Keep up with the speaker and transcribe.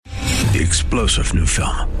The explosive new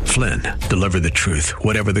film, Flynn, deliver the truth,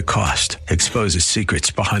 whatever the cost, exposes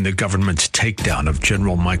secrets behind the government's takedown of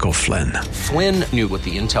General Michael Flynn. Flynn knew what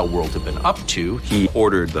the intel world had been up to. He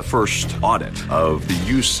ordered the first audit of the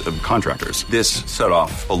use of contractors. This set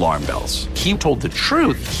off alarm bells. He told the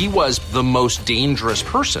truth. He was the most dangerous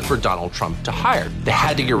person for Donald Trump to hire. They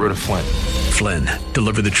had to get rid of Flynn. Flynn,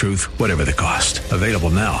 deliver the truth, whatever the cost. Available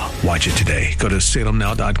now. Watch it today. Go to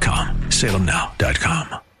salemnow.com.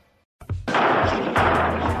 salemnow.com.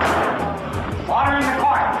 Order in the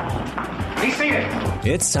court. Be seated.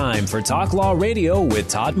 It's time for Talk Law Radio with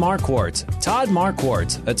Todd Marquardt. Todd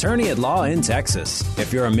Marquardt, attorney at law in Texas.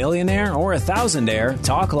 If you're a millionaire or a thousandaire,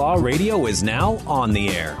 Talk Law Radio is now on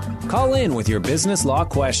the air. Call in with your business law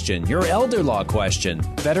question, your elder law question,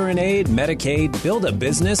 veteran aid, Medicaid, build a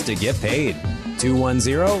business to get paid.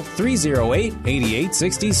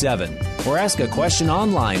 210-308-8867. Or ask a question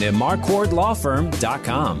online at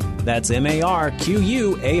marquardtlawfirm.com. That's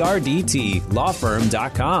MARQUARDT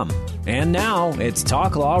lawfirm.com. And now it's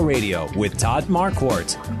Talk Law Radio with Todd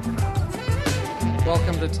Marquardt.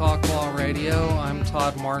 Welcome to Talk Law Radio. I'm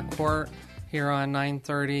Todd Marquardt here on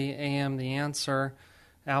 930 AM The Answer,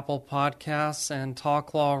 Apple Podcasts, and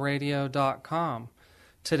TalkLawRadio.com.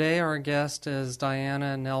 Today our guest is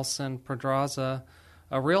Diana Nelson Pedraza,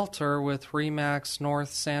 a realtor with RE/MAX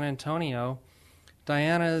North San Antonio.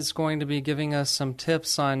 Diana is going to be giving us some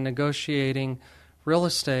tips on negotiating real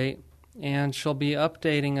estate, and she'll be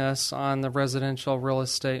updating us on the residential real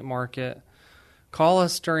estate market. Call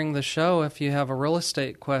us during the show if you have a real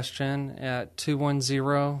estate question at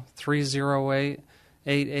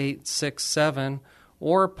 210-308-8867,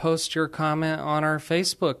 or post your comment on our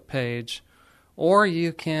Facebook page. Or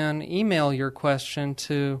you can email your question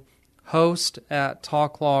to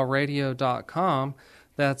host@talklawradio.com.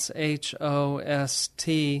 That's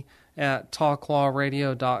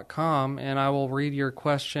HOST@talklawradio.com, and I will read your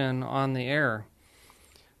question on the air.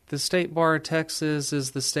 The State Bar of Texas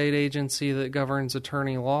is the state agency that governs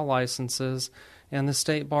attorney law licenses, and the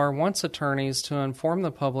State Bar wants attorneys to inform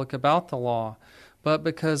the public about the law. But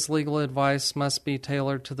because legal advice must be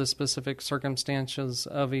tailored to the specific circumstances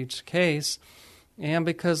of each case, and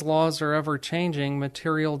because laws are ever-changing,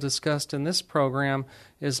 material discussed in this program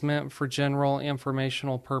is meant for general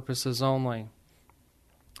informational purposes only.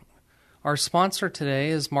 Our sponsor today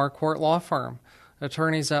is Marquardt Law Firm.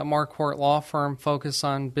 Attorneys at Marquardt Law Firm focus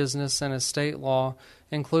on business and estate law,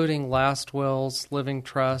 including last wills, living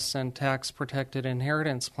trusts, and tax-protected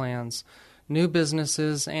inheritance plans. New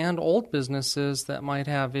businesses and old businesses that might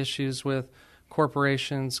have issues with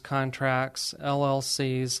corporations, contracts,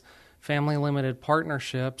 LLCs, family limited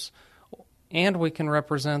partnerships, and we can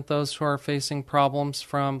represent those who are facing problems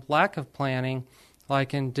from lack of planning,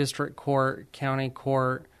 like in district court, county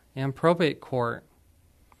court, and probate court.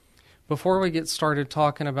 Before we get started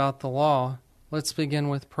talking about the law, let's begin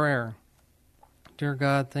with prayer. Dear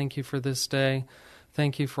God, thank you for this day.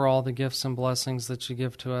 Thank you for all the gifts and blessings that you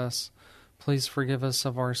give to us. Please forgive us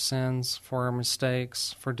of our sins, for our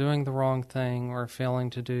mistakes, for doing the wrong thing, or failing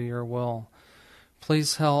to do your will.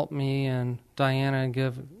 Please help me and Diana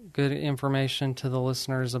give good information to the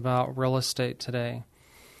listeners about real estate today.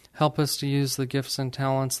 Help us to use the gifts and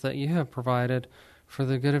talents that you have provided for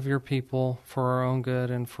the good of your people, for our own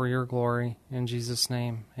good, and for your glory. In Jesus'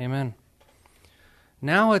 name, amen.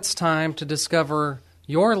 Now it's time to discover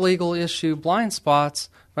your legal issue blind spots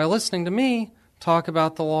by listening to me talk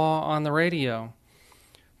about the law on the radio.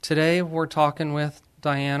 Today we're talking with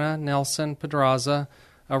Diana Nelson Pedraza,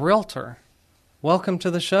 a realtor. Welcome to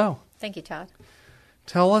the show. Thank you, Todd.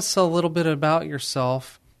 Tell us a little bit about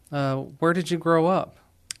yourself. Where did you grow up?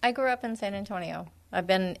 I grew up in San Antonio. I've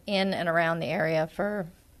been in and around the area for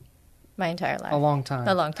my entire life. A long time.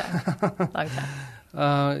 A long time. Long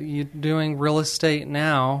time. You're doing real estate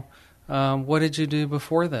now. What did you do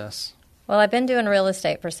before this? Well, I've been doing real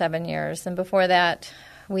estate for 7 years, and before that,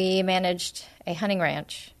 we managed a hunting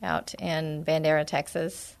ranch out in Bandera,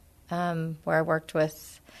 Texas, where I worked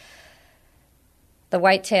with the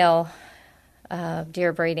whitetail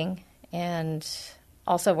deer breeding, and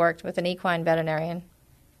also worked with an equine veterinarian,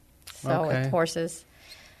 so with horses.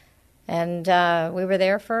 And we were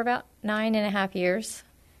there for about 9.5 years.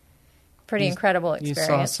 Pretty incredible experience. You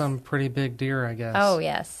saw some pretty big deer, I guess. Oh,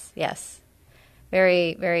 yes, yes.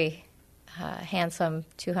 Very, very handsome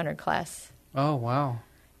 200 class. Oh, wow.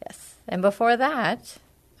 Yes. And before that,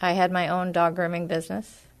 I had my own dog grooming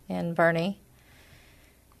business in Boerne.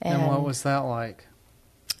 And what was that like?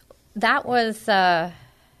 That was, I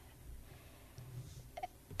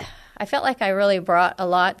felt like I really brought a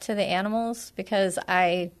lot to the animals because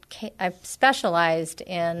I specialized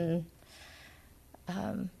in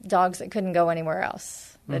dogs that couldn't go anywhere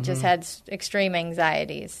else, that just had extreme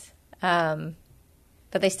anxieties.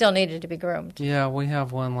 But they still needed to be groomed. Yeah, we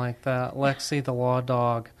have one like that. Lexi, the law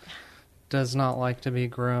dog, does not like to be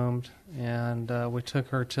groomed. And we took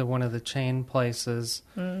her to one of the chain places,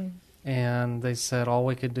 and they said all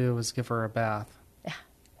we could do was give her a bath. Yeah.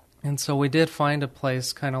 And so we did find a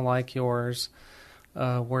place kind of like yours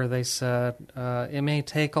where they said it may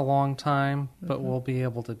take a long time, but we'll be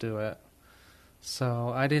able to do it. So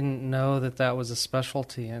I didn't know that was a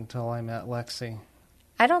specialty until I met Lexi.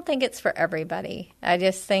 I don't think it's for everybody. I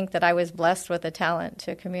just think that I was blessed with the talent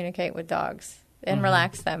to communicate with dogs and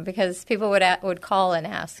relax them, because people would call and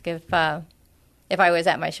ask if I was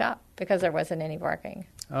at my shop because there wasn't any barking.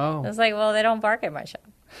 Oh. I was like, well, they don't bark at my shop.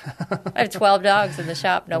 I have 12 dogs in the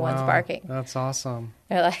shop. No one's barking. That's awesome.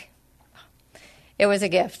 They're like, it was a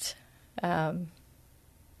gift. And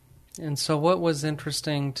so what was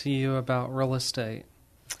interesting to you about real estate?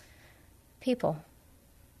 People.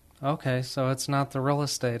 Okay, so it's not the real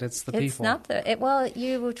estate, it's the people. It's not well,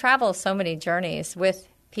 you travel so many journeys with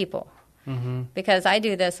people, because I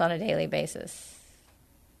do this on a daily basis.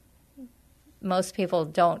 Most people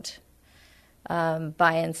don't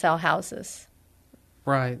buy and sell houses.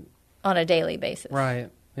 Right. On a daily basis.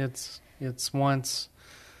 Right. It's once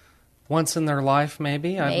in their life,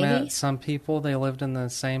 maybe. I've met some people, they lived in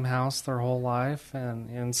the same house their whole life,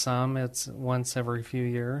 and in some it's once every few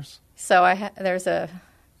years. So there's a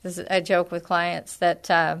joke with clients that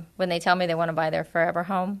when they tell me they want to buy their forever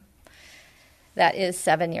home, that is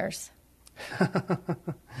 7 years.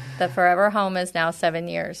 The forever home is now 7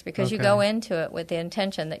 years, because you go into it with the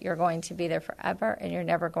intention that you're going to be there forever and you're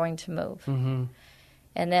never going to move. And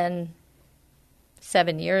then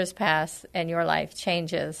 7 years pass and your life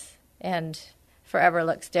changes and forever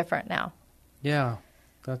looks different now. Yeah,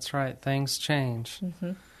 that's right. Things change.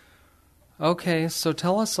 Okay, so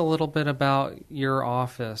tell us a little bit about your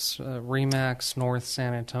office, RE/MAX North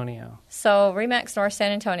San Antonio. So RE/MAX North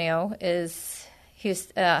San Antonio is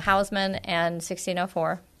Hausman and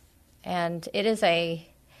 1604, and it is a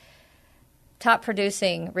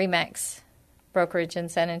top-producing RE/MAX brokerage in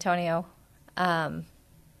San Antonio.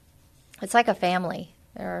 It's like a family.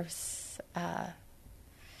 There's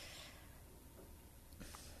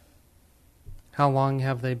How long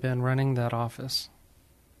have they been running that office?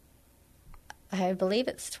 I believe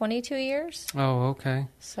it's 22 years. Oh, okay.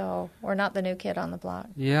 So we're not the new kid on the block.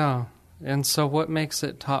 Yeah. And so what makes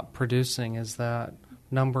it top producing? Is that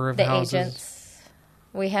number of houses? The agents.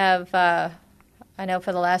 We have, I know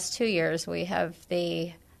for the last 2 years, we have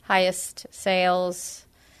the highest sales,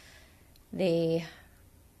 the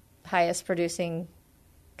highest producing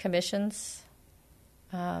commissions.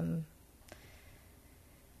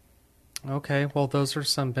 Okay. Well, those are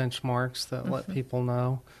some benchmarks that let people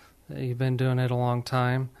know that you've been doing it a long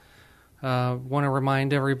time. Want to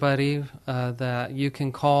remind everybody that you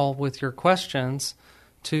can call with your questions,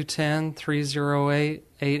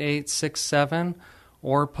 210-308-8867,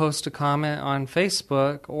 or post a comment on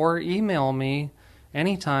Facebook, or email me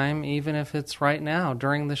anytime, even if it's right now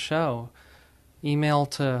during the show. Email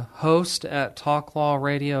to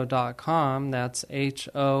host@talklawradio.com. That's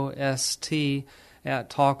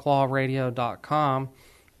HOST@talklawradio.com.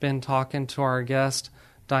 Been talking to our guest,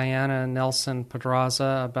 Diana Nelson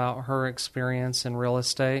Pedraza, about her experience in real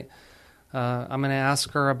estate. I'm going to ask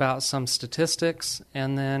her about some statistics,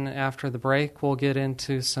 and then after the break, we'll get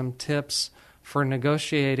into some tips for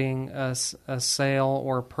negotiating a sale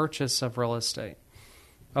or purchase of real estate.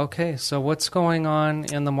 Okay, so what's going on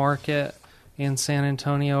in the market in San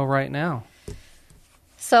Antonio right now?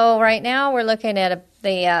 So right now we're looking at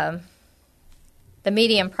the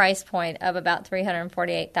median price point of about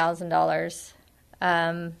 $348,000.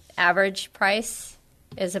 Average price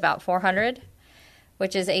is about $400,000,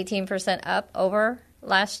 which is 18% up over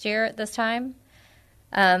last year at this time.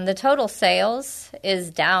 The total sales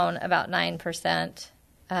is down about 9%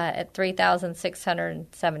 at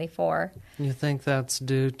 $3,674. You think that's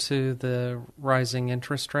due to the rising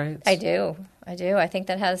interest rates? I do. I think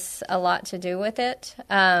that has a lot to do with it.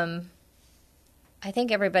 I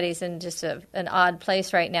think everybody's in just an odd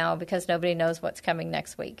place right now because nobody knows what's coming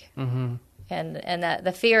next week. And that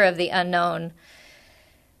the fear of the unknown,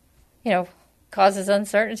 causes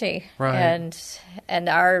uncertainty. Right. And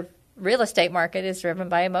our real estate market is driven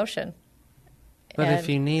by emotion. But if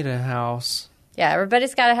you need a house... Yeah,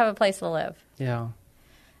 everybody's got to have a place to live. Yeah.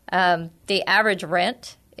 The average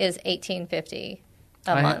rent is $1,850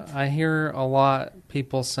 a month. I hear a lot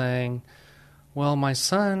people saying, well, my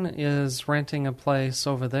son is renting a place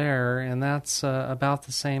over there, and that's about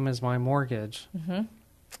the same as my mortgage.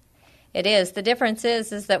 It is. The difference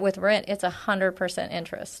is that with rent, it's 100%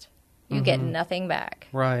 interest. You get nothing back.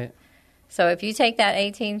 Right. So if you take that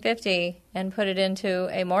 $1,850 and put it into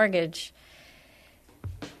a mortgage,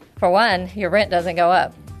 for one, your rent doesn't go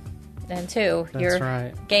up. And two,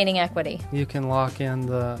 you're gaining equity. You can lock in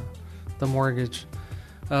the mortgage.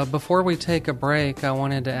 Before we take a break, I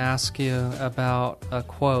wanted to ask you about a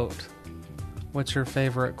quote. What's your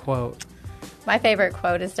favorite quote? My favorite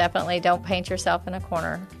quote is definitely, "Don't paint yourself in a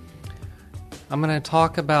corner." I'm going to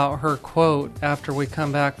talk about her quote after we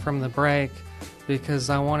come back from the break because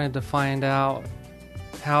I wanted to find out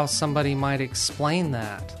how somebody might explain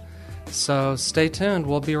that. So stay tuned.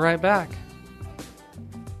 We'll be right back.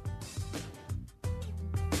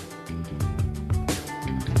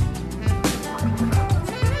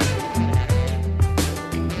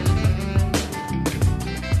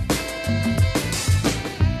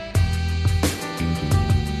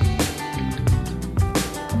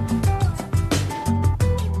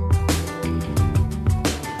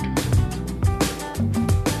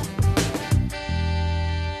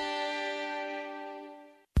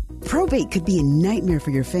 Probate could be a nightmare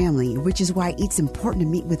for your family, which is why it's important to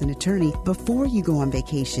meet with an attorney before you go on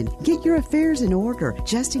vacation. Get your affairs in order,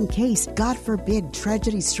 just in case, God forbid,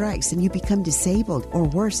 tragedy strikes and you become disabled or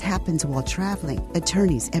worse happens while traveling.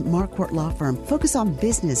 Attorneys at Marquardt Law Firm focus on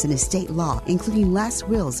business and estate law, including last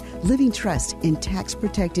wills, living trust, and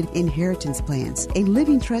tax-protected inheritance plans. A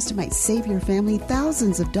living trust might save your family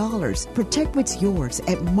thousands of dollars. Protect what's yours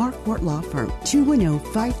at Marquardt Law Firm,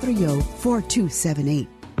 210-530-4278.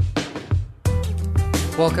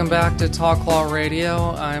 Welcome back to Talk Law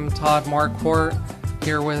Radio. I'm Todd Marquardt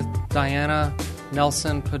here with Diana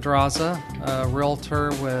Nelson Pedraza, a realtor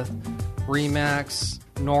with RE/MAX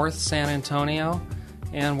North San Antonio,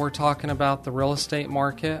 and we're talking about the real estate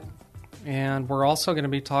market, and we're also going to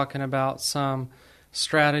be talking about some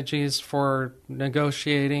strategies for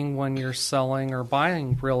negotiating when you're selling or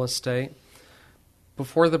buying real estate.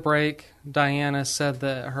 Before the break, Diana said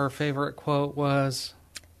that her favorite quote was,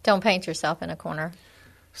 "Don't paint yourself in a corner."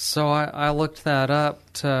 So I looked that up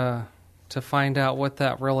to find out what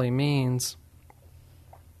that really means.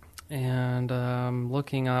 And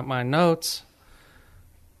looking at my notes,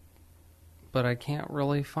 but I can't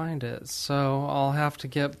really find it. So I'll have to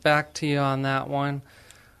get back to you on that one.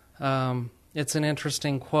 It's an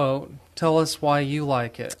interesting quote. Tell us why you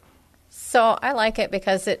like it. So I like it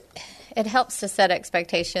because it helps to set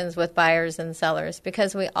expectations with buyers and sellers,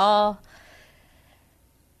 because we all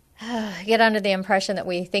get under the impression that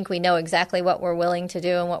we think we know exactly what we're willing to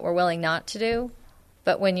do and what we're willing not to do.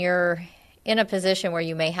 But when you're in a position where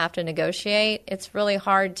you may have to negotiate, it's really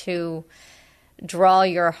hard to draw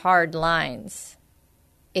your hard lines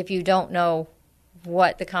if you don't know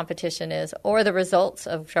what the competition is or the results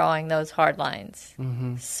of drawing those hard lines.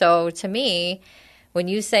 Mm-hmm. So to me, when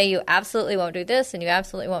you say you absolutely won't do this and you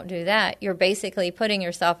absolutely won't do that, you're basically putting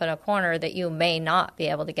yourself in a corner that you may not be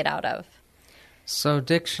able to get out of. So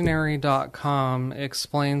dictionary.com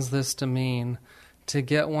explains this to mean to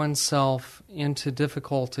get oneself into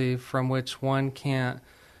difficulty from which one can't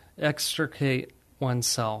extricate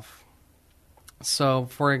oneself. So,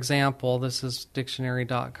 for example, this is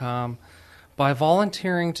dictionary.com. By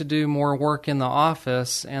volunteering to do more work in the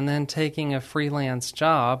office and then taking a freelance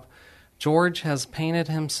job, George has painted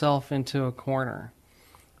himself into a corner.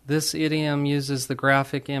 This idiom uses the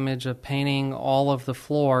graphic image of painting all of the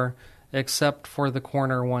floor except for the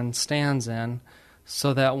corner one stands in,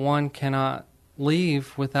 so that one cannot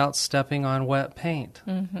leave without stepping on wet paint.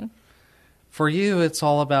 Mm-hmm. For you, it's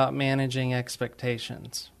all about managing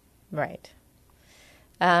expectations. Right.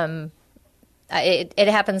 It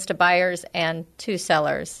happens to buyers and to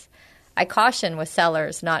sellers. I caution with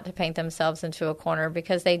sellers not to paint themselves into a corner,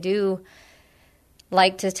 because they do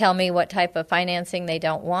like to tell me what type of financing they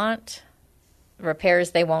don't want,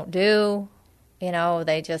 repairs they won't do. You know,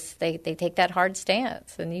 they take that hard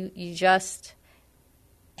stance, and you just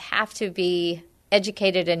have to be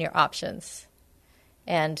educated in your options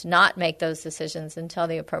and not make those decisions until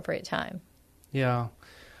the appropriate time. Yeah.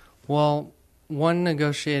 Well, one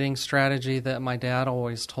negotiating strategy that my dad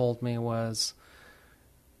always told me was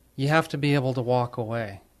you have to be able to walk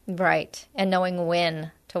away. Right, and knowing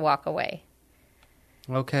when to walk away.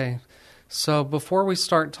 Okay. So before we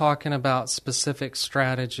start talking about specific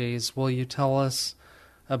strategies, will you tell us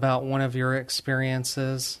about one of your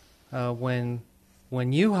experiences when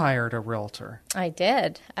you hired a realtor? I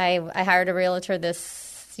did. I hired a realtor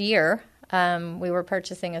this year. We were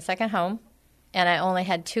purchasing a second home, and I only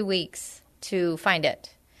had 2 weeks to find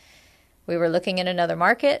it. We were looking in another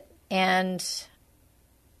market, and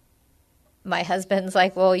my husband's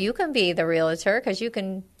like, well, you can be the realtor because you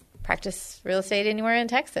can practice real estate anywhere in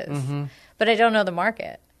Texas, but I don't know the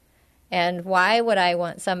market. And why would I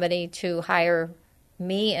want somebody to hire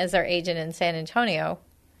me as their agent in San Antonio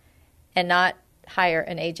and not hire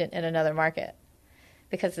an agent in another market?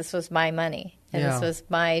 Because this was my money and this was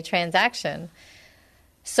my transaction.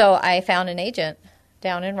 So I found an agent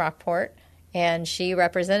down in Rockport, and she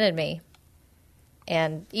represented me.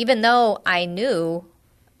 And even though I knew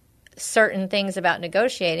certain things about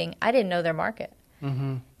negotiating, I didn't know their market.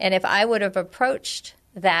 And if I would have approached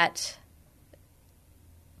that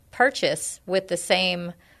purchase with the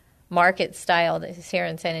same market style that is here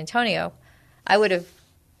in San Antonio, I would have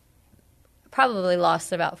probably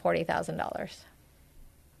lost about $40,000,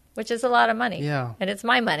 which is a lot of money. Yeah. And it's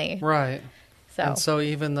my money. Right. So. And so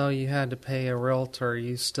even though you had to pay a realtor,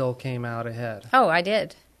 you still came out ahead. Oh, I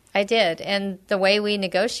did. And the way we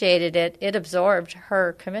negotiated it, it absorbed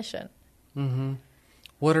her commission.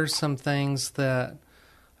 What are some things that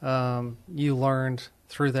you learned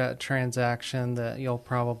through that transaction that you'll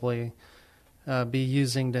probably be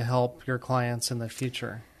using to help your clients in the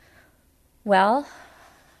future? Well,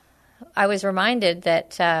 I was reminded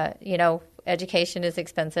that, education is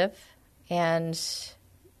expensive, and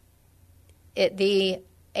the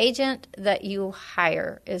agent that you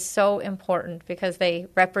hire is so important because they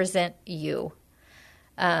represent you.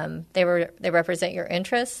 They represent your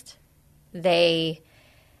interest. They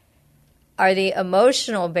are the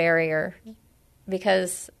emotional barrier,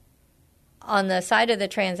 because on the side of the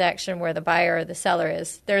transaction where the buyer or the seller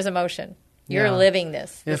is, there's emotion. You're living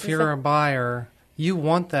this. If you're a buyer, you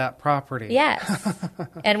want that property. Yes.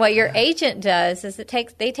 And what your agent does is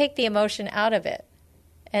they take the emotion out of it,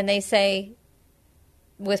 and they say,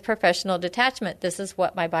 with professional detachment, this is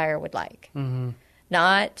what my buyer would like.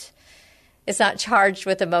 It's not charged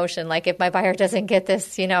with emotion. Like, if my buyer doesn't get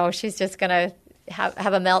this, she's just going to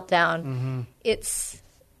have a meltdown. It's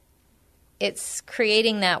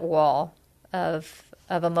creating that wall of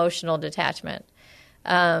emotional detachment.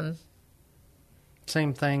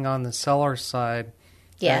 Same thing on the seller side.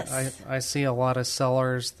 Yes. I see a lot of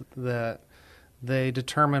sellers that they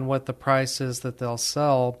determine what the price is that they'll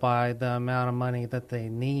sell by the amount of money that they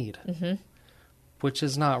need, which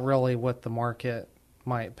is not really what the market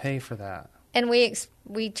might pay for that. And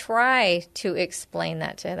we try to explain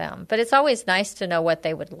that to them, but it's always nice to know what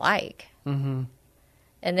they would like. And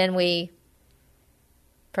then we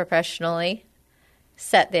professionally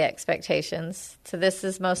set the expectations. So this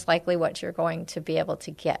is most likely what you're going to be able to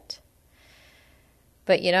get.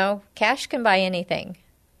 But, cash can buy anything.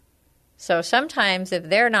 So sometimes if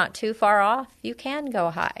they're not too far off, you can go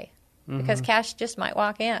high because cash just might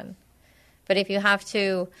walk in. But if you have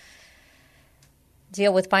to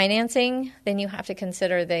deal with financing, then you have to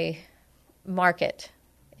consider the market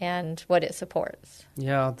and what it supports.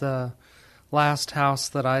 Yeah, the last house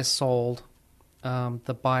that I sold,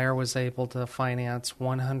 the buyer was able to finance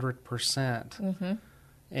 100%.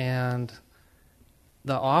 And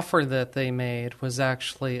the offer that they made was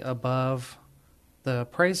actually above the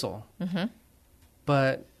appraisal.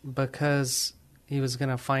 But because he was going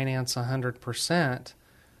to finance 100%,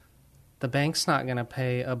 the bank's not going to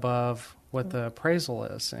pay above what the appraisal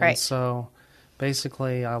is. And so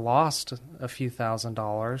basically I lost a few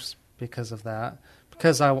 $1,000s because of that,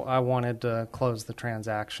 because I wanted to close the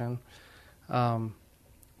transaction.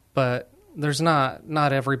 But there's not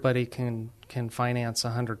everybody can finance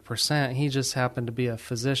 100%. He just happened to be a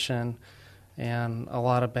physician, and a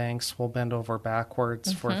lot of banks will bend over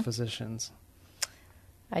backwards for physicians.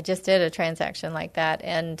 I just did a transaction like that,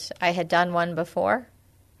 and I had done one before.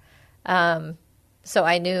 So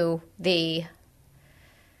I knew the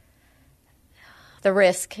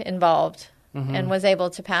risk involved and was able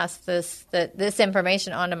to pass this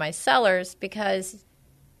information on to my sellers, because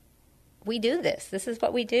we do this. This is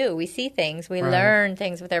what we do. We see things. We learn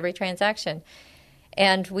things with every transaction.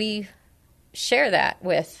 And we share that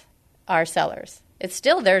with our sellers. It's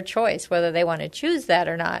still their choice whether they want to choose that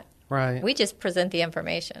or not. Right. We just present the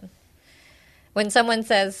information. When someone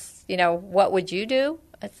says, what would you do?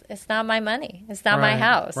 It's not my money. It's not my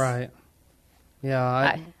house. Right.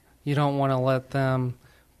 Yeah, you don't want to let them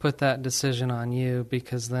put that decision on you,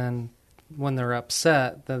 because then when they're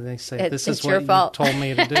upset, then they say, this is what you told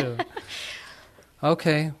me to do.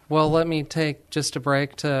 Okay, well, let me take just a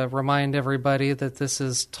break to remind everybody that this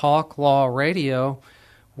is Talk Law Radio,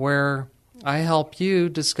 where I help you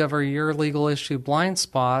discover your legal issue blind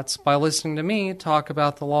spots by listening to me talk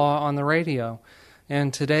about the law on the radio.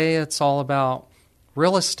 And today it's all about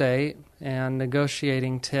real estate and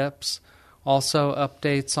negotiating tips, also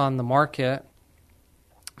updates on the market.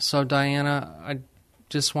 So, Diana, I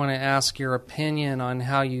just want to ask your opinion on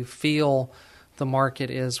how you feel the market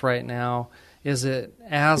is right now. Is it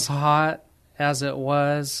as hot as it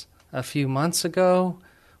was a few months ago?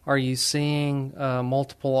 Are you seeing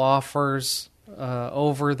multiple offers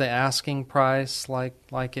over the asking price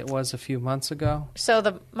like it was a few months ago? So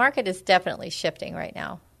the market is definitely shifting right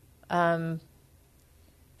now.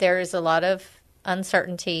 There is a lot of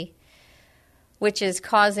uncertainty, which is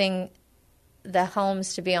causing the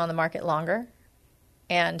homes to be on the market longer.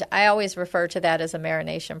 And I always refer to that as a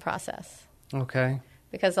marination process. Okay.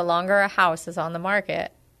 Because the longer a house is on the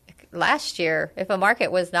market, last year, if a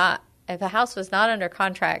house was not under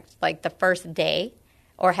contract like the first day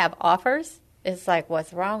or have offers, it's like,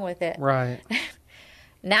 what's wrong with it? Right.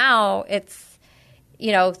 Now it's,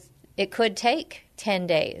 it could take 10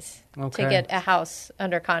 days to get a house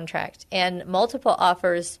under contract. And multiple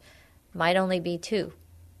offers might only be 2.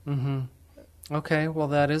 Mm-hmm. Okay, well,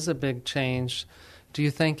 that is a big change. Do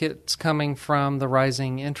you think it's coming from the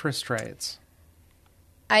rising interest rates?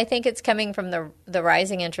 I think it's coming from the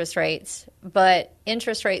rising interest rates, but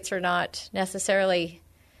interest rates are not necessarily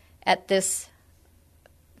at this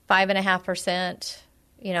 5.5%,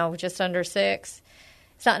 just under 6%.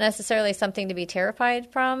 It's not necessarily something to be terrified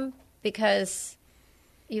from because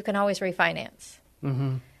you can always refinance.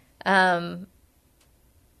 Mm-hmm.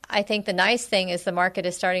 I think the nice thing is the market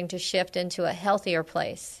is starting to shift into a healthier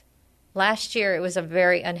place. Last year, it was a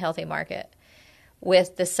very unhealthy market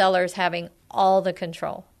with the sellers having all the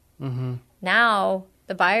control. Mm-hmm. Now,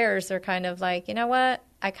 the buyers are kind of like, you know what?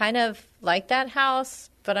 I kind of like that house,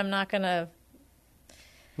 but I'm not going to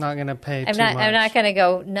pay too much. I'm not going to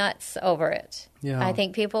go nuts over it. Yeah. I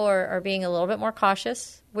think people are being a little bit more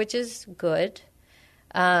cautious, which is good.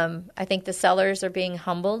 I think the sellers are being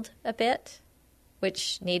humbled a bit,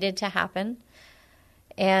 which needed to happen.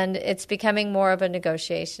 And it's becoming more of a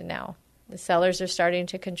negotiation now. The sellers are starting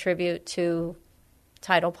to contribute to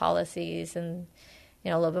title policies and,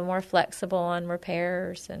 a little bit more flexible on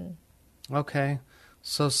repairs. Okay.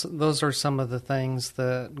 So those are some of the things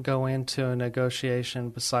that go into a negotiation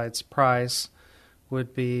besides price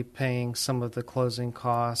would be paying some of the closing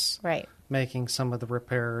costs. Right. Making some of the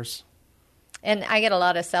repairs. And I get a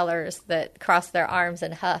lot of sellers that cross their arms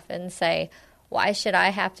and huff and say, why should I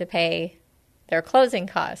have to pay their closing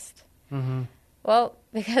cost? Mm-hmm. Well,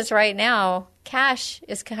 because right now, cash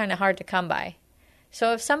is kind of hard to come by.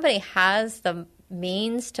 So if somebody has the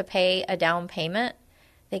means to pay a down payment,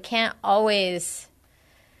 they can't always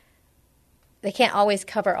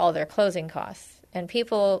cover all their closing costs. And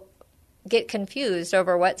people get confused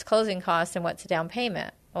over what's closing costs and what's a down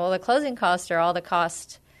payment. Well, the closing costs are all the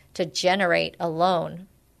cost to generate a loan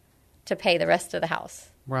to pay the rest of the house.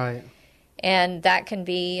 Right. And that can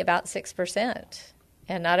be about 6%.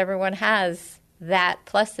 And not everyone has that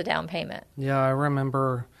plus the down payment. Yeah, I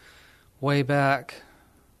remember way back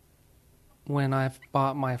when I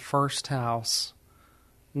bought my first house,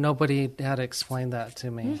 nobody had explained that to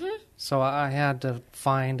me. Mm-hmm. So I had to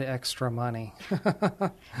find extra money.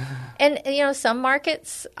 And, some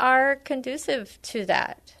markets are conducive to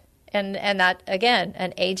that. And that, again,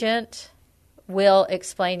 an agent will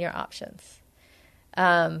explain your options.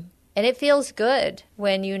 And it feels good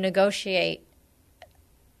when you negotiate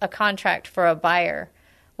a contract for a buyer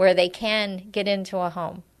where they can get into a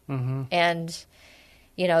home. Mm-hmm. And,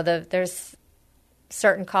 there's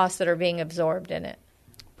certain costs that are being absorbed in it.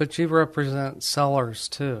 But you represent sellers,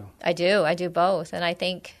 too. I do both. And I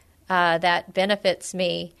think that benefits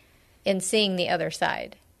me in seeing the other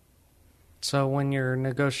side. So when you're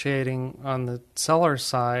negotiating on the seller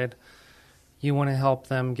side, you want to help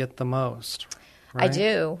them get the most, right? I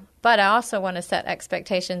do. But I also want to set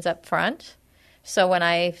expectations up front. So when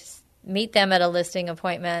I meet them at a listing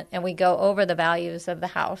appointment and we go over the values of the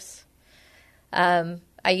house,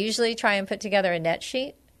 I usually try and put together a net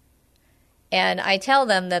sheet. And I tell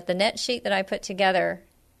them that the net sheet that I put together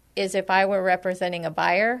is if I were representing a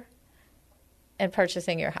buyer and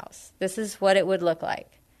purchasing your house. This is what it would look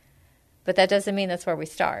like. But that doesn't mean that's where we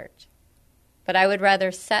start. But I would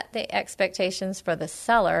rather set the expectations for the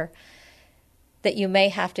seller that you may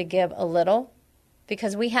have to give a little,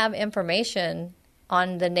 because we have information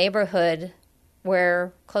on the neighborhood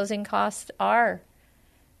where closing costs are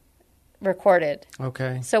recorded.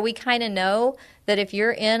 Okay. So we kind of know that if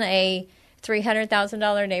you're in a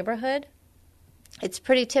 $300,000 neighborhood, it's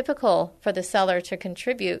pretty typical for the seller to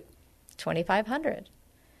contribute $2,500.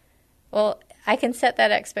 Well, I can set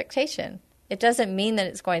that expectation. It doesn't mean that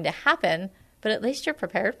it's going to happen, but at least you're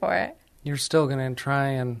prepared for it. You're still going to try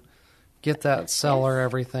and get that seller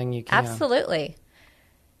everything you can. Absolutely.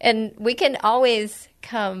 And we can always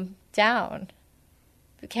come down.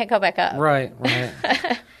 We can't go back up. Right.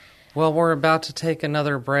 Well, we're about to take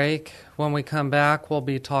another break. When we come back, we'll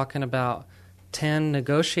be talking about 10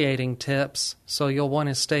 negotiating tips, so you'll want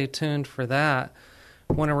to stay tuned for that.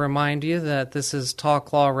 I want to remind you that this is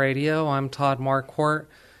Talk Law Radio. I'm Todd Marquardt,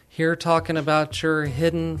 here talking about your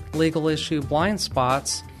hidden legal issue blind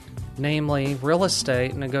spots, namely real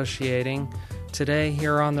estate negotiating, today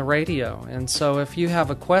here on the radio. And so if you have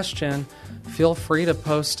a question, feel free to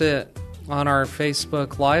post it on our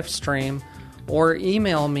Facebook live stream or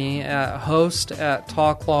email me at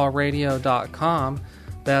host@talklawradio.com.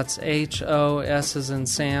 That's HOS as in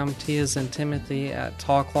Sam, T as in Timothy at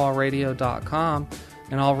talklawradio.com,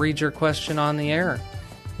 and I'll read your question on the air.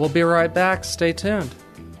 We'll be right back. Stay tuned.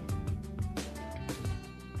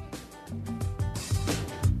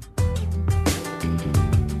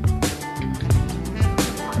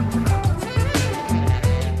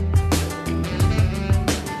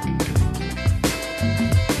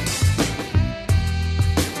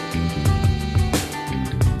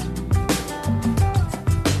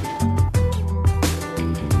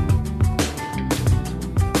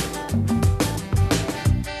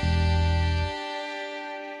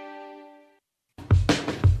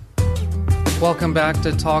 Welcome back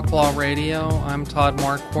to Talk Law Radio. I'm Todd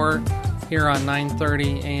Marquardt here on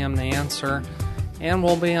 930 AM The Answer, and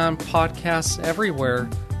we'll be on podcasts everywhere,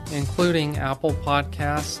 including Apple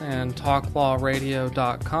Podcasts and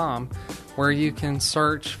talklawradio.com, where you can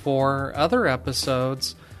search for other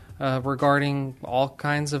episodes regarding all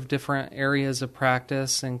kinds of different areas of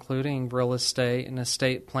practice, including real estate and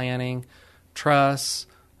estate planning, trusts,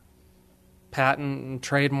 patent and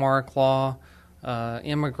trademark law,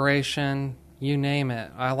 immigration, you name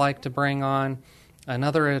it. I like to bring on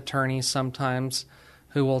another attorney sometimes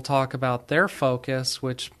who will talk about their focus,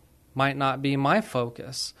 which might not be my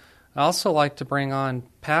focus. I also like to bring on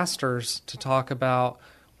pastors to talk about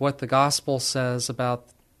what the gospel says about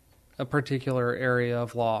a particular area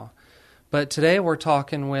of law. But today we're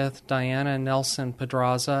talking with Diana Nelson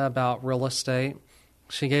Pedraza about real estate.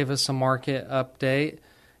 She gave us a market update,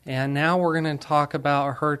 and now we're going to talk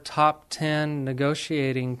about her top 10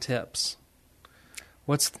 negotiating tips.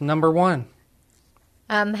 What's number one?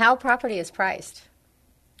 How property is priced.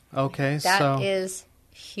 Okay, That is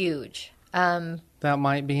huge. That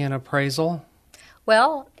might be an appraisal?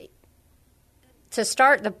 Well, to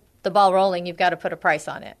start the ball rolling, you've got to put a price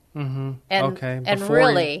on it. Mm-hmm.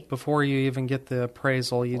 And before you even get the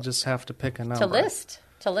appraisal, you just have to pick a number. To list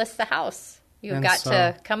the house. You've got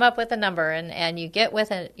to come up with a number, and you get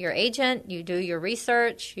with your agent, you do your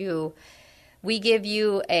research, we give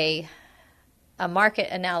you a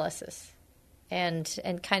market analysis and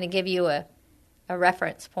kind of give you a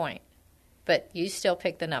reference point, but you still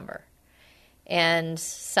pick the number. And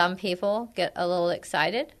some people get a little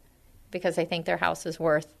excited because they think their house is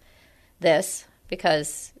worth this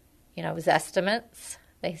because, it's estimates.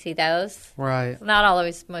 They see those. Right. It's not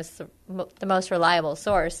always the most reliable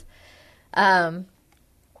source. But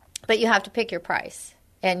you have to pick your price.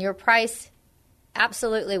 And your price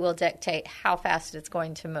absolutely will dictate how fast it's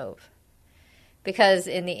going to move. Because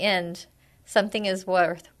in the end, something is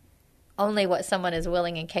worth only what someone is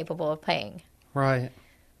willing and capable of paying. Right.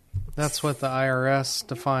 That's what the IRS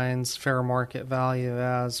defines fair market value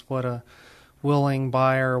as, what a willing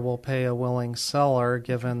buyer will pay a willing seller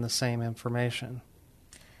given the same information.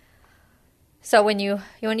 So when you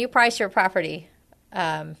price your property,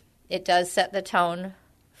 it does set the tone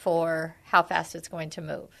for how fast it's going to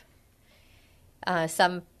move.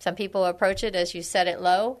 Some people approach it as you set it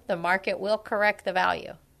low. The market will correct the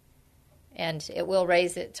value, and it will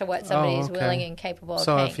raise it to what somebody is willing and capable of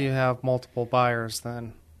paying. So if you have multiple buyers,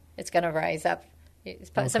 then it's going to rise up.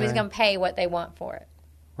 Somebody's going to pay what they want for it.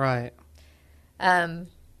 Right. The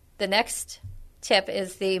next tip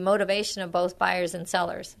is the motivation of both buyers and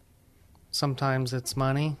sellers. Sometimes it's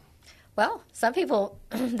money. Well, some people,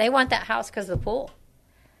 they want that house because of the pool.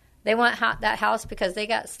 They want that house because they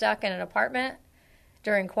got stuck in an apartment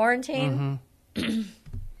during quarantine. Mm-hmm.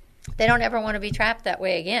 They don't ever want to be trapped that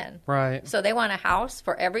way again. Right. So they want a house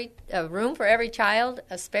a room for every child,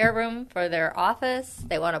 a spare room for their office.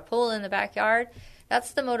 They want a pool in the backyard.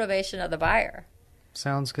 That's the motivation of the buyer.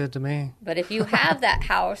 Sounds good to me. But if you have that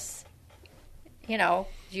house, do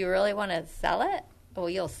you really want to sell it? Well,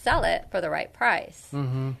 you'll sell it for the right price.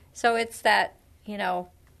 Mm-hmm. So it's that, the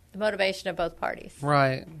motivation of both parties.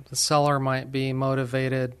 Right. The seller might be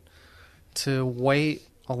motivated to wait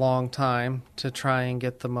a long time to try and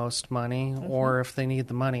get the most money, mm-hmm. or if they need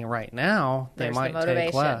the money right now, they might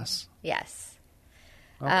take less. Yes.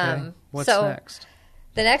 Okay. What's next?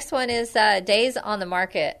 The next one is days on the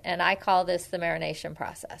market, and I call this the marination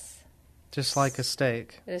process. Just like a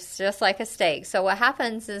steak. It's just like a steak. So what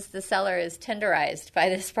happens is the seller is tenderized by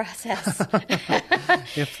this process.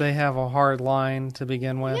 If they have a hard line to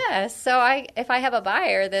begin with. Yeah. So if I have a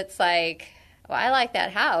buyer that's like, well, I like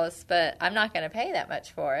that house, but I'm not going to pay that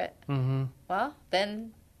much for it. Mm-hmm. Well,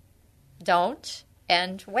 then don't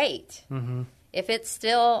and wait. Mm-hmm. If it's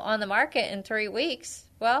still on the market in 3 weeks,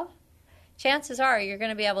 well, chances are you're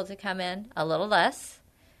going to be able to come in a little less,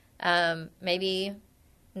 maybe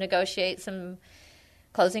negotiate some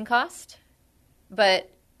closing cost, but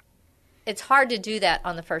it's hard to do that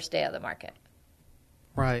on the first day of the market.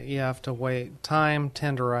 Right, you have to wait. Time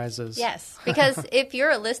tenderizes. Yes, because if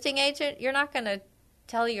you're a listing agent, you're not going to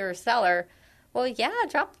tell your seller, well, yeah,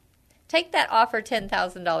 take that offer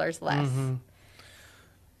 $10,000 less. Mm-hmm.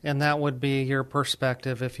 And that would be your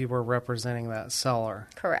perspective if you were representing that seller.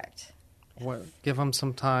 Correct. Give them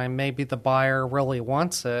some time. Maybe the buyer really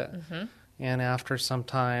wants it. Mm-hmm. And after some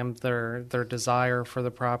time, their desire for the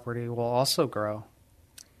property will also grow.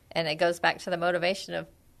 And it goes back to the motivation of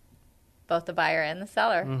both the buyer and the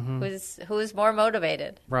seller. Mm-hmm. Who is more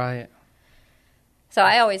motivated? Right. So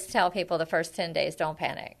I always tell people the first 10 days, don't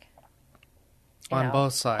panic. On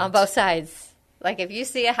both sides. On both sides. Like if you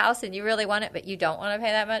see a house and you really want it, but you don't want to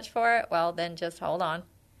pay that much for it, well, then just hold on.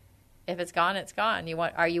 If it's gone, it's gone.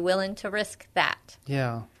 Are you willing to risk that?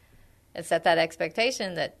 Yeah. And set that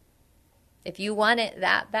expectation that if you want it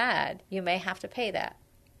that bad, you may have to pay that.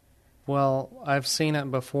 Well, I've seen it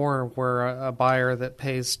before where a buyer that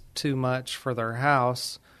pays too much for their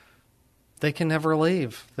house, they can never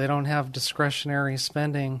leave. They don't have discretionary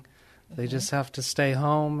spending. They just have to stay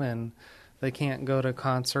home, and they can't go to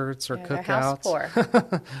concerts or cookouts. They're house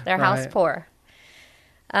poor. They're house poor.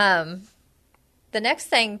 The next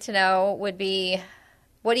thing to know would be,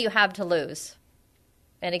 what do you have to lose?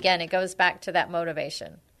 And again, it goes back to that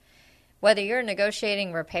motivation. Whether you're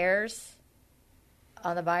negotiating repairs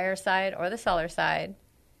on the buyer side or the seller side,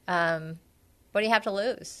 what do you have to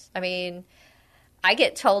lose? I mean, I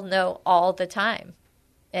get told no all the time,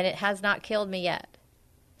 and it has not killed me yet.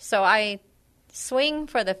 So I swing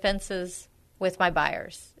for the fences with my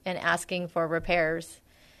buyers and asking for repairs.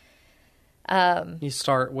 You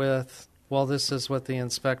start with, well, this is what the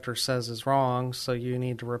inspector says is wrong, so you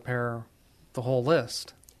need to repair the whole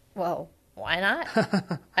list. Well, why not?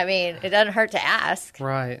 I mean, it doesn't hurt to ask.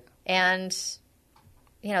 Right. And,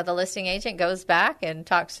 the listing agent goes back and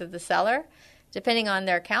talks to the seller. Depending on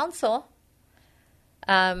their counsel,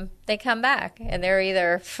 they come back and they're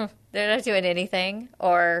either, they're not doing anything,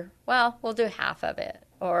 or, well, we'll do half of it,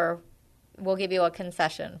 or we'll give you a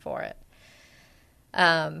concession for it.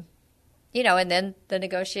 And then the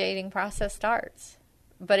negotiating process starts.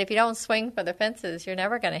 But if you don't swing for the fences, you're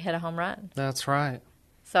never going to hit a home run. That's right.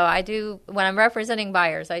 So I do, when I'm representing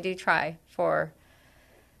buyers, I do try for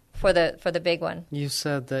the big one. You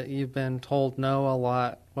said that you've been told no a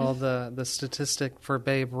lot. Well, the statistic for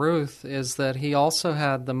Babe Ruth is that he also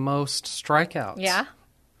had the most strikeouts. Yeah,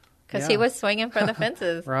 because he was swinging for the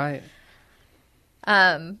fences. Right.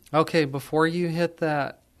 Okay, before you hit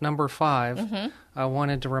that number 5, I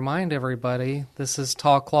wanted to remind everybody, this is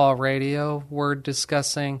Talk Law Radio. We're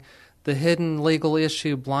discussing the hidden legal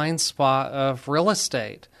issue blind spot of real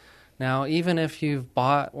estate. Now, even if you've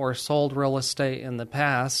bought or sold real estate in the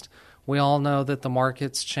past, we all know that the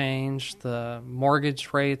markets change, the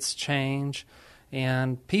mortgage rates change,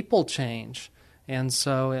 and people change. And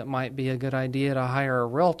so it might be a good idea to hire a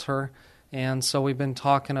realtor. And so we've been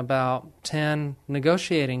talking about 10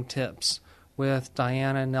 negotiating tips with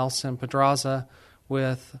Diana Nelson Pedraza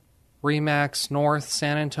with RE/MAX North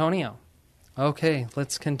San Antonio. Okay,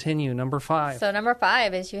 let's continue. Number 5. So number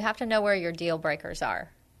 5 is you have to know where your deal breakers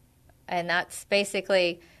are. And that's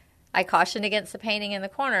basically, I caution against the painting in the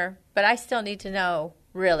corner, but I still need to know,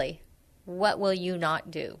 really, what will you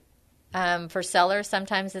not do? For sellers,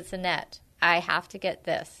 sometimes it's a net. I have to get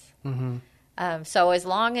this. Mm-hmm. So as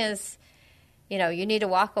long as, you need to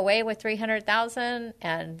walk away with $300,000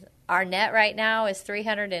 and our net right now is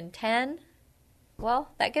 $310,000, well,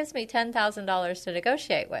 that gives me $10,000 to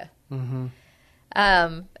negotiate with. Mm-hmm.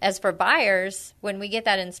 As for buyers, when we get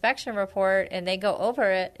that inspection report and they go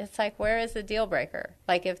over it, it's like, where is the deal breaker?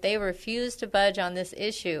 Like, if they refuse to budge on this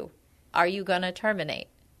issue, are you going to terminate?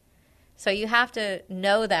 So you have to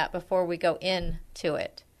know that before we go into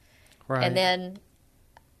it. Right. And then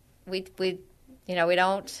we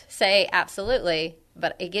don't say absolutely,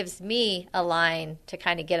 but it gives me a line to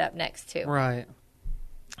kind of get up next to. Right.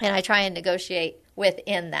 And I try and negotiate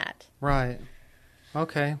within that. Right.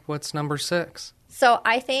 Okay. What's number 6? So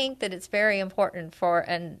I think that it's very important for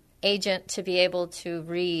an agent to be able to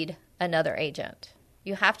read another agent.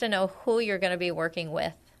 You have to know who you're going to be working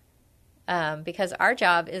with. because our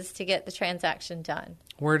job is to get the transaction done.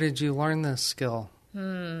 Where did you learn this skill?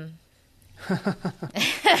 hard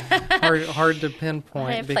to pinpoint.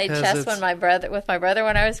 I played chess with my brother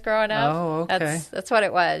when I was growing up. Oh, okay. That's what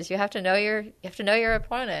it was. You have to know your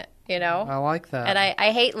opponent. You know. I like that. And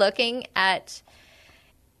I hate looking at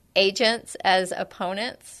agents as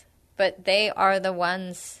opponents, but they are the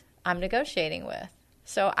ones I'm negotiating with.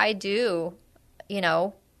 So I do,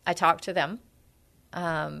 I talk to them,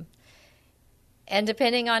 and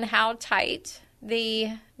depending on how tight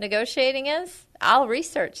the negotiating is, I'll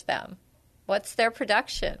research them. What's their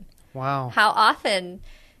production? Wow. How often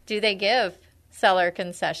do they give seller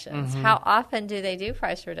concessions? Mm-hmm. How often do they do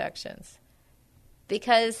price reductions?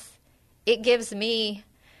 Because it gives me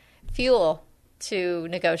fuel to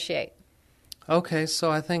negotiate. Okay,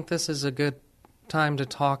 so I think this is a good time to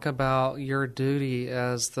talk about your duty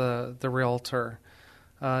as the realtor.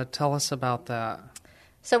 Tell us about that.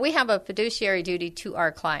 So we have a fiduciary duty to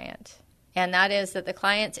our client, and that is that the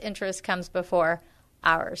client's interest comes before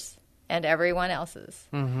ours and everyone else's.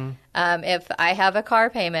 Mm-hmm. If I have a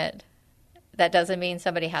car payment, that doesn't mean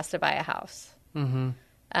somebody has to buy a house. Mm-hmm.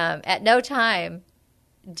 At no time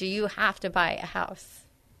do you have to buy a house.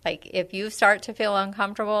 Like, if you start to feel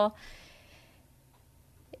uncomfortable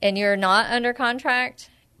and you're not under contract,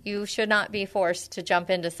 you should not be forced to jump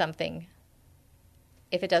into something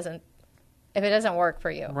if it doesn't work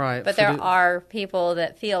for you. Right. But there are people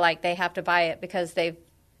that feel like they have to buy it because they've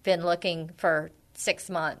been looking for 6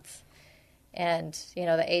 months and,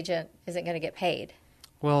 the agent isn't going to get paid.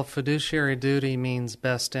 Well, fiduciary duty means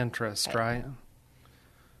best interest, right?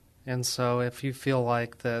 And so if you feel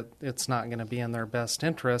like that it's not going to be in their best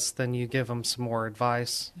interest, then you give them some more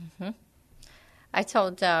advice. Mm-hmm. I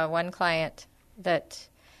told one client that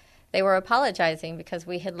they were apologizing because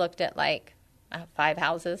we had looked at 5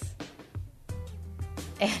 houses.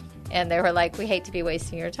 And they were like, we hate to be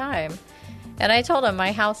wasting your time. And I told them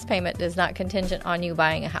my house payment is not contingent on you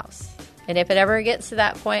buying a house. And if it ever gets to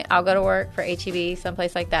that point, I'll go to work for HEB,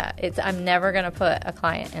 someplace like that. I'm never going to put a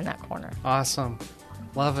client in that corner. Awesome.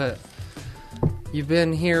 Love it. You've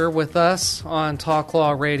been here with us on Talk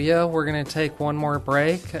Law Radio. We're going to take one more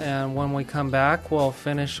break, and when we come back, we'll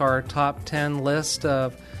finish our top 10 list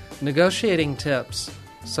of negotiating tips.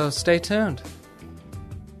 So stay tuned.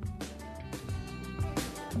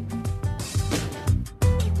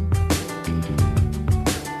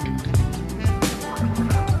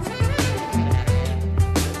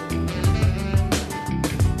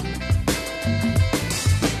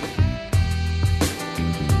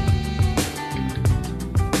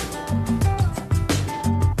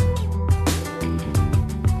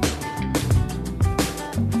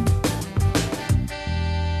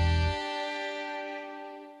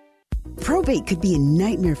 Probate could be a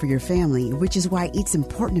nightmare for your family, which is why it's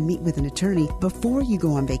important to meet with an attorney before you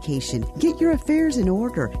go on vacation. Get your affairs in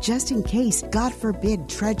order, just in case, God forbid,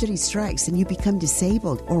 tragedy strikes and you become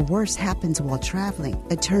disabled or worse happens while traveling.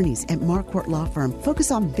 Attorneys at Marquardt Law Firm focus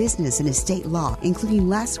on business and estate law, including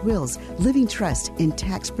last wills, living trust, and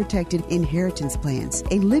tax-protected inheritance plans.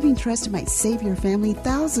 A living trust might save your family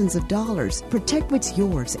thousands of dollars. Protect what's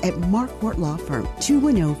yours at Marquardt Law Firm,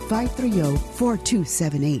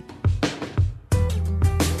 210-530-4278.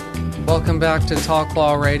 Welcome back to Talk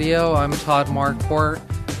Law Radio. I'm Todd Marquardt,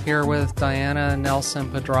 here with Diana Nelson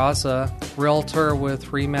Pedraza, realtor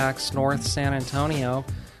with RE/MAX North San Antonio.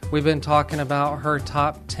 We've been talking about her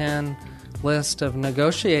top 10 list of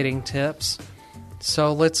negotiating tips.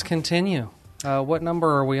 So let's continue. What number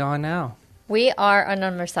are we on now? We are on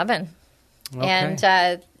number 7. Okay. And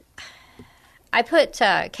I put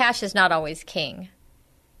cash is not always king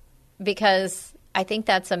because I think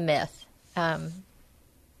that's a myth.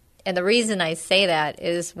 And the reason I say that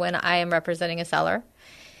is when I am representing a seller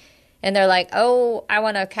and they're like, oh, I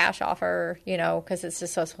want a cash offer, because it's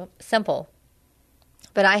just so simple.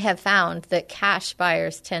 But I have found that cash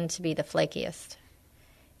buyers tend to be the flakiest.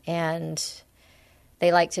 And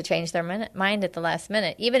they like to change their mind at the last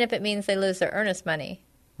minute, even if it means they lose their earnest money.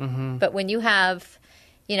 Mm-hmm. But when you have,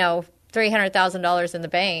 $300,000 in the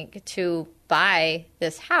bank to buy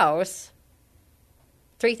this house,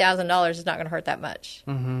 $3,000 is not going to hurt that much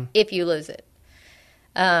if you lose it.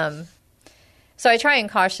 So I try and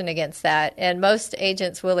caution against that. And most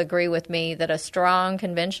agents will agree with me that a strong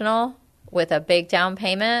conventional with a big down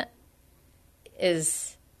payment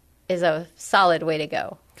is a solid way to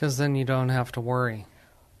go. Because then you don't have to worry.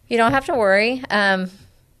 You don't have to worry.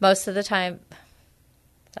 Most of the time,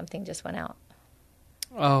 something just went out.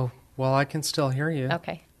 Oh, well, I can still hear you.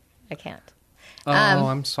 Okay. I can't. Oh,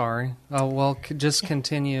 I'm sorry. Oh, well, just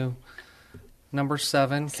continue. Number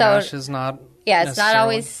 7, So- cash is not. Yeah, it's not necessarily-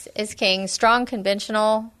 always is king. Strong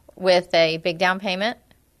conventional with a big down payment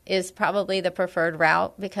is probably the preferred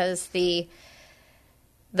route because the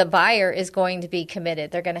buyer is going to be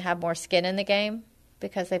committed. They're going to have more skin in the game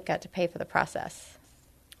because they've got to pay for the process.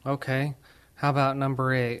 Okay. How about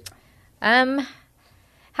number 8?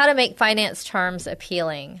 How to make finance terms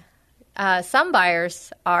appealing. Some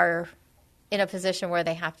buyers are in a position where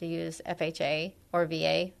they have to use FHA or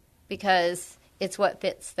VA because it's what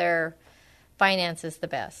fits their finances the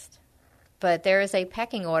best. But there is a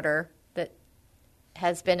pecking order that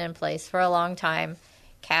has been in place for a long time.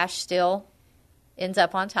 Cash still ends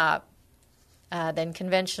up on top. Then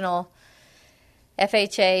conventional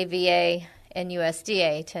FHA, VA, and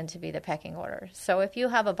USDA tend to be the pecking order. So if you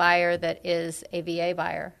have a buyer that is a VA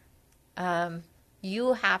buyer,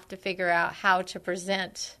 you have to figure out how to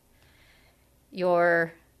present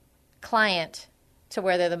your client to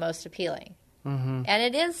where they're the most appealing. Mm-hmm. And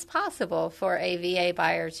it is possible for a VA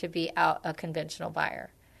buyer to be out a conventional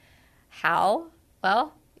buyer. How?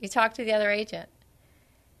 Well, you talk to the other agent.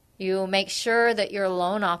 You make sure that your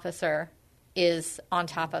loan officer is on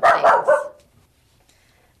top of things.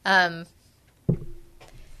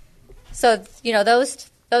 So,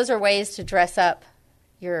 those are ways to dress up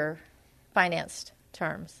your financed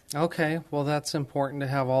terms. Okay. Well, that's important to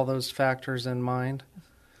have all those factors in mind.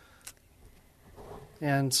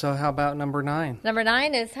 And so how about number 9? Number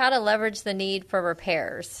 9 is how to leverage the need for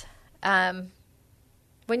repairs. When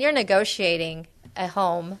you're negotiating a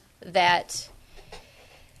home that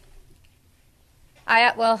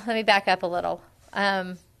let me back up a little.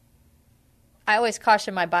 I always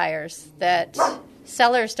caution my buyers that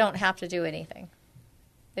sellers don't have to do anything.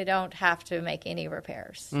 They don't have to make any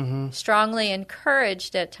repairs. Mm-hmm. Strongly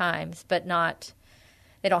encouraged at times, but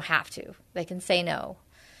they don't have to. They can say no.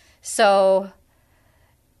 So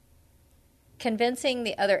convincing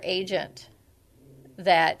the other agent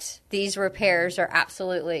that these repairs are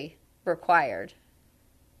absolutely required.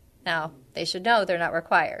 Now, they should know they're not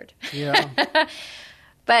required. Yeah.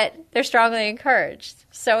 But they're strongly encouraged.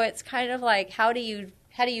 So it's kind of like how do you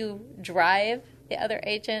drive the other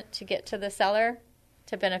agent to get to the seller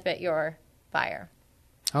to benefit your buyer?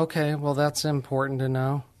 Okay, well, that's important to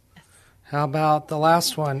know. How about the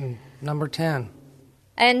last one, number 10?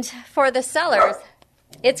 And for the sellers,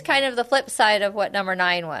 it's kind of the flip side of what number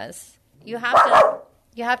 9 was. You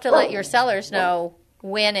have to let your sellers know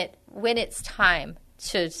when it's time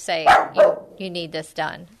to say you need this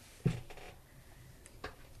done.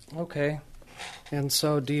 Okay. And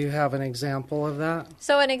so do you have an example of that?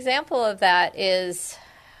 So an example of that is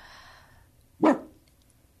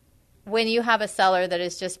when you have a seller that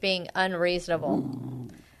is just being unreasonable.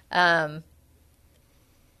 I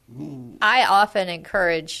often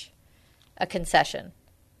encourage a concession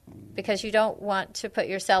because you don't want to put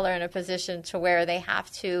your seller in a position to where they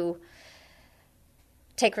have to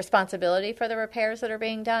take responsibility for the repairs that are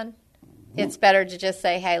being done. It's better to just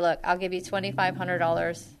say, hey, look, I'll give you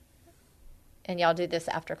 $2,500 and y'all do this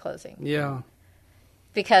after closing. Yeah.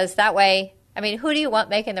 Because that way, who do you want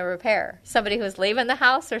making the repair? Somebody who's leaving the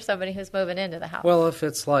house or somebody who's moving into the house? Well, if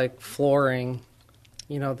it's like flooring,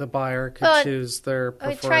 the buyer could choose their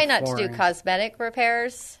preferred try not flooring. to do cosmetic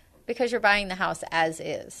repairs because you're buying the house as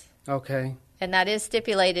is. Okay. And that is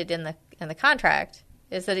stipulated in the contract,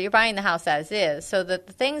 is that you're buying the house as is. So that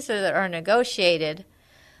the things that are negotiated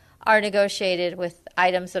with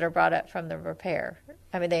items that are brought up from the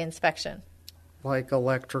the inspection. Like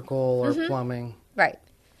electrical or plumbing. Right.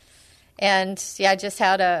 And, I just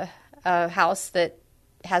had a house that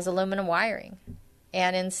has aluminum wiring.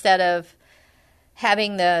 And instead of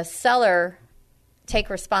having the seller take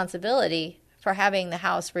responsibility for having the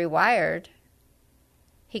house rewired,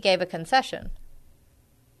 he gave a concession.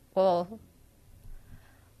 Well,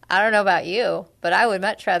 I don't know about you, but I would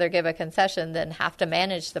much rather give a concession than have to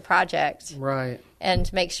manage the project. Right.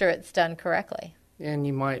 And make sure it's done correctly. And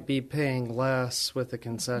you might be paying less with a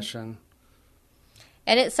concession.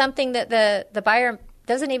 And it's something that the buyer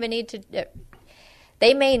doesn't even need to.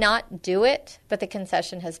 They may not do it, but the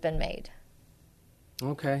concession has been made.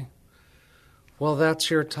 Okay. Well,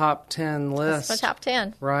 that's your top 10 list. That's my top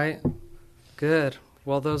 10. Right. Good.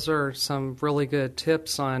 Well, those are some really good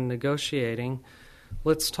tips on negotiating.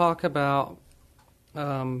 Let's talk about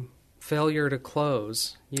failure to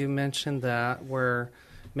close. You mentioned that where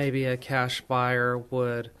maybe a cash buyer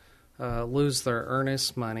would lose their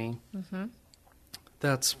earnest money. Mm-hmm.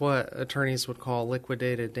 That's what attorneys would call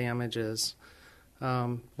liquidated damages.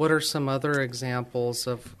 What are some other examples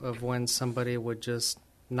of when somebody would just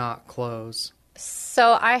not close?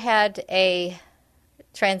 So I had a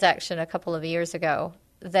transaction a couple of years ago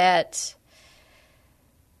that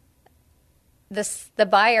the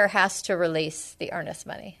buyer has to release the earnest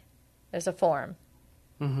money. There's a form.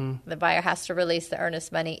 Mm-hmm. The buyer has to release the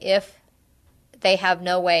earnest money if they have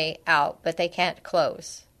no way out, but they can't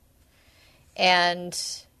close. And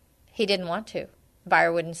he didn't want to. The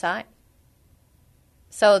buyer wouldn't sign.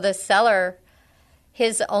 So the seller,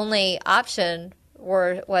 his only option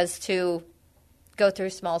was to go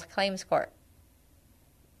through small claims court.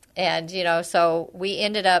 And, so we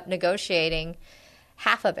ended up negotiating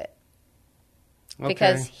half of it. Okay.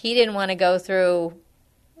 Because he didn't want to go through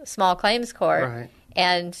small claims court. Right.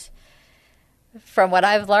 And from what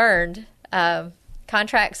I've learned,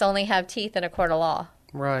 contracts only have teeth in a court of law.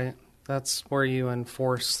 Right. That's where you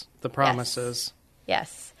enforce the promises.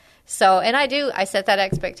 Yes. So, and I set that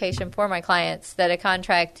expectation for my clients that a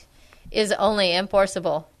contract is only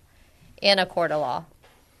enforceable in a court of law.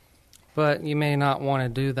 But you may not want to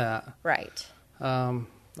do that. Right.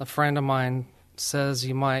 A friend of mine says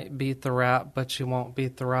you might beat the rat, but you won't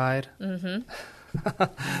beat the ride. Mm-hmm.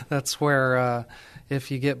 That's where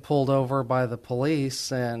if you get pulled over by the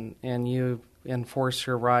police and you enforce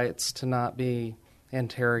your rights to not be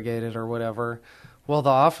interrogated or whatever, well, the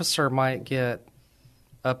officer might get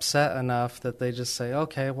upset enough that they just say,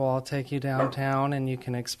 okay, well, I'll take you downtown and you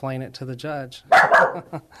can explain it to the judge.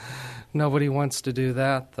 Nobody wants to do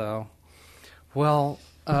that, though. Well,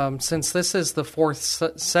 since this is the fourth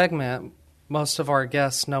segment, most of our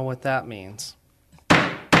guests know what that means.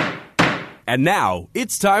 And now,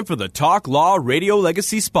 it's time for the Talk Law Radio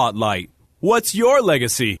Legacy Spotlight. What's your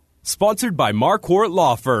legacy? Sponsored by Marquardt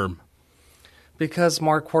Law Firm. Because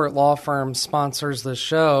Marquardt Law Firm sponsors the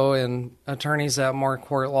show, and attorneys at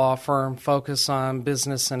Marquardt Law Firm focus on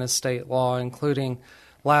business and estate law, including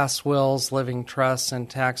last wills, living trusts, and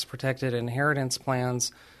tax-protected inheritance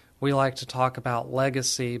plans, we like to talk about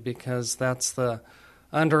legacy because that's the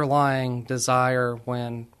underlying desire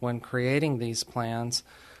when creating these plans.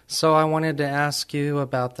 So I wanted to ask you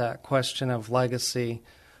about that question of legacy.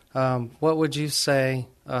 What would you say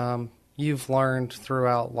you've learned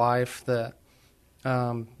throughout life that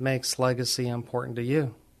makes legacy important to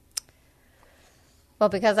you? Well,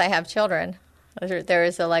 because I have children, there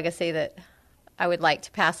is a legacy that I would like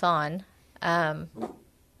to pass on. And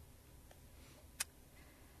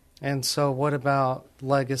so what about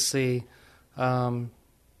legacy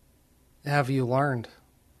have you learned?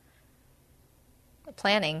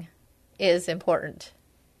 Planning is important.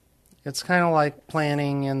 It's kind of like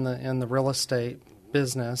planning in the real estate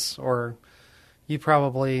business, or you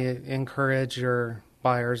probably encourage your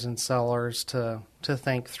buyers and sellers to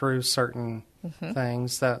think through certain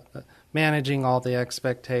things, that managing all the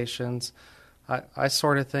expectations. I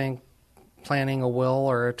sort of think planning a will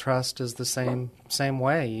or a trust is the same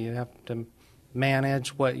way. You have to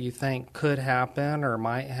manage what you think could happen or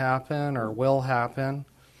might happen or will happen,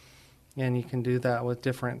 and you can do that with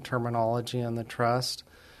different terminology in the trust.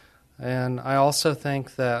 And I also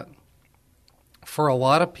think that for a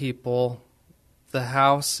lot of people, the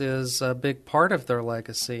house is a big part of their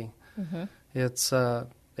legacy. Mm-hmm. It's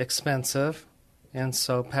expensive, and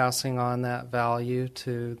so passing on that value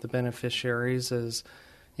to the beneficiaries is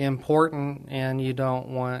important, and you don't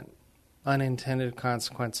want unintended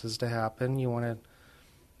consequences to happen. You want to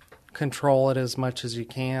control it as much as you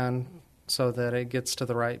can so that it gets to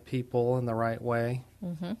the right people in the right way.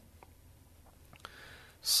 Mm-hmm.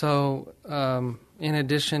 So in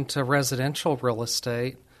addition to residential real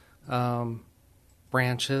estate,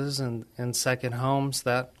 branches and second homes,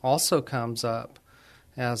 that also comes up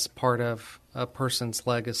as part of a person's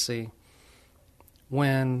legacy.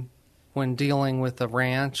 When dealing with a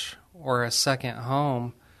ranch or a second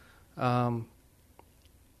home,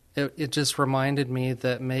 it just reminded me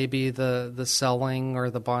that maybe the selling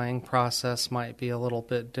or the buying process might be a little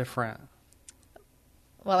bit different.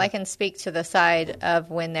 Well, I can speak to the side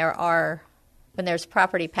of when there's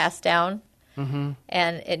property passed down, mm-hmm.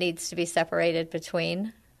 and it needs to be separated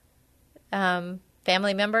between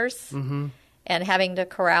family members, mm-hmm. and having to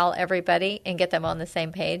corral everybody and get them on the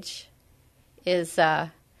same page is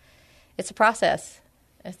it's a process.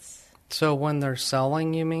 So when they're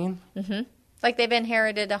selling, you mean? Mm-hmm. Like they've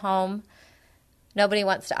inherited a home. Nobody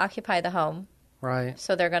wants to occupy the home. Right.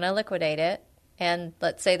 So they're going to liquidate it. And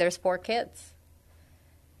let's say there's 4 kids.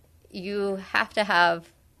 You have to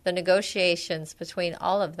have the negotiations between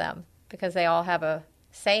all of them because they all have a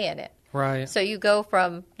say in it. Right. So you go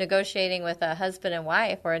from negotiating with a husband and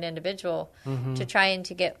wife or an individual mm-hmm. to trying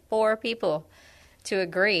to get 4 people to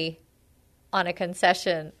agree on a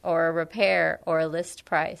concession or a repair or a list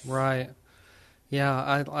price. Right.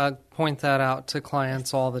 Yeah, I point that out to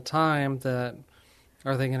clients all the time, that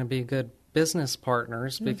are they going to be good business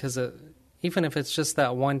partners? Mm-hmm. Because even if it's just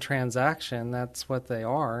that one transaction, that's what they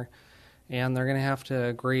are. And they're going to have to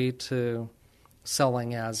agree to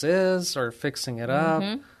selling as is or fixing it up,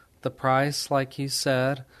 the price, like you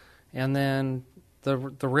said, and then the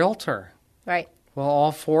realtor. Right. Well,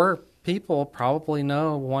 all 4 people probably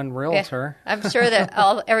know one realtor. Yeah, I'm sure that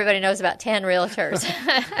everybody knows about 10 realtors.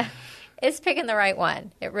 It's picking the right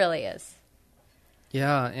one. It really is.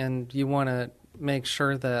 Yeah, and you want to make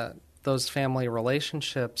sure that those family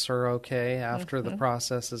relationships are okay after the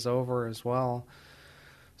process is over as well.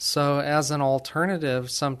 So as an alternative,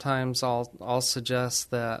 sometimes I'll suggest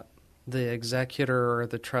that the executor or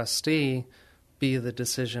the trustee be the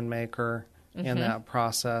decision maker in that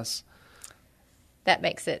process. That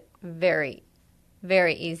makes it very,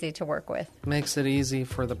 very easy to work with. Makes it easy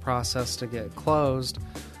for the process to get closed.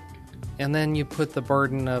 And then you put the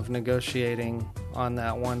burden of negotiating on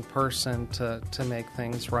that one person to make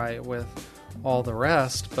things right with all the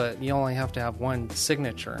rest, but you only have to have one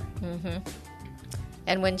signature.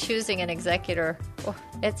 And when choosing an executor,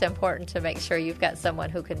 it's important to make sure you've got someone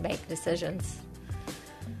who can make decisions.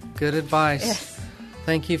 Good advice. Yes.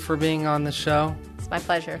 Thank you for being on the show. It's my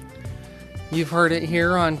pleasure. You've heard it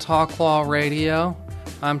here on Talk Law Radio.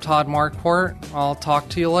 I'm Todd Marquardt. I'll talk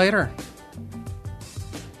to you later.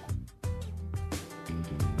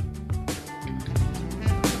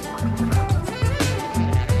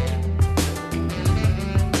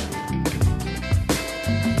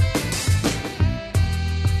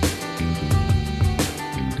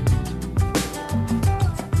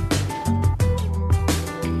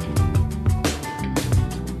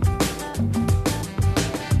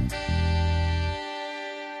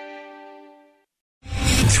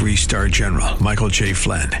 Three-star General Michael J.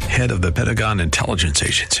 Flynn, head of the Pentagon Intelligence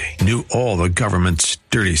Agency, knew all the government's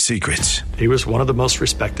dirty secrets. He was one of the most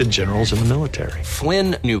respected generals in the military.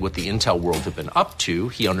 Flynn knew what the intel world had been up to.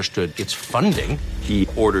 He understood its funding. He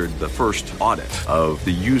ordered the first audit of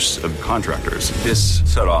the use of contractors. This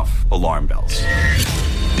set off alarm bells.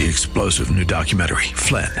 The explosive new documentary,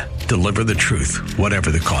 Flynn, Deliver the Truth, Whatever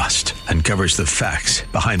the Cost, uncovers the facts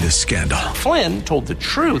behind this scandal. Flynn told the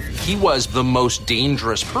truth. He was the most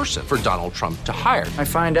dangerous person for Donald Trump to hire. I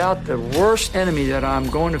find out the worst enemy that I'm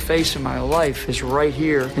going to face in my life is right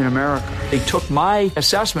here in America. They took my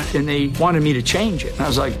assessment and they wanted me to change it. And I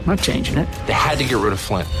was like, I'm not changing it. They had to get rid of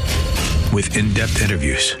Flynn. With in-depth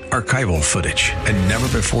interviews, archival footage, and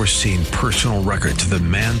never-before-seen personal records of the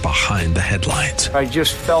man behind the headlines. I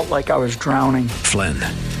just felt like I was drowning. Flynn,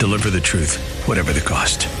 Deliver the Truth, Whatever the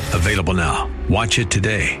Cost. Available now. Watch it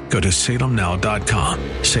today. Go to salemnow.com.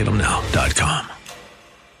 salemnow.com.